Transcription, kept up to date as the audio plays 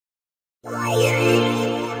Hello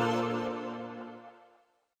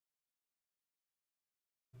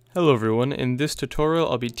everyone, in this tutorial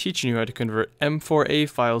I'll be teaching you how to convert M4A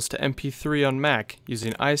files to MP3 on Mac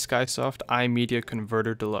using iSkysoft iMedia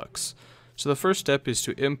Converter Deluxe. So the first step is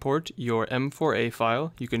to import your M4A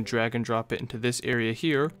file. You can drag and drop it into this area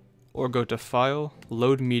here, or go to File,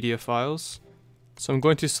 Load Media Files. So I'm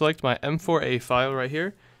going to select my M4A file right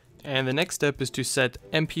here, and the next step is to set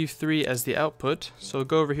MP3 as the output. So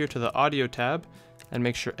go over here to the Audio tab and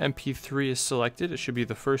make sure MP3 is selected. It should be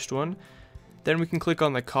the first one. Then we can click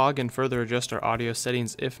on the cog and further adjust our audio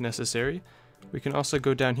settings if necessary. We can also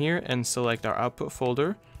go down here and select our output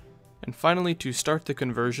folder. And finally, to start the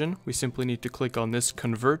conversion, we simply need to click on this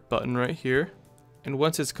convert button right here. And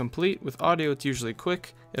once it's complete, with audio it's usually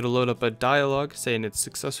quick, it'll load up a dialog saying it's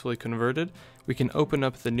successfully converted. We can open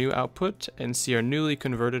up the new output and see our newly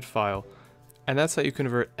converted file. And that's how you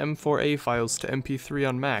convert M4A files to MP3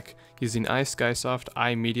 on Mac using iSkysoft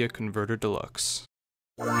iMedia Converter Deluxe.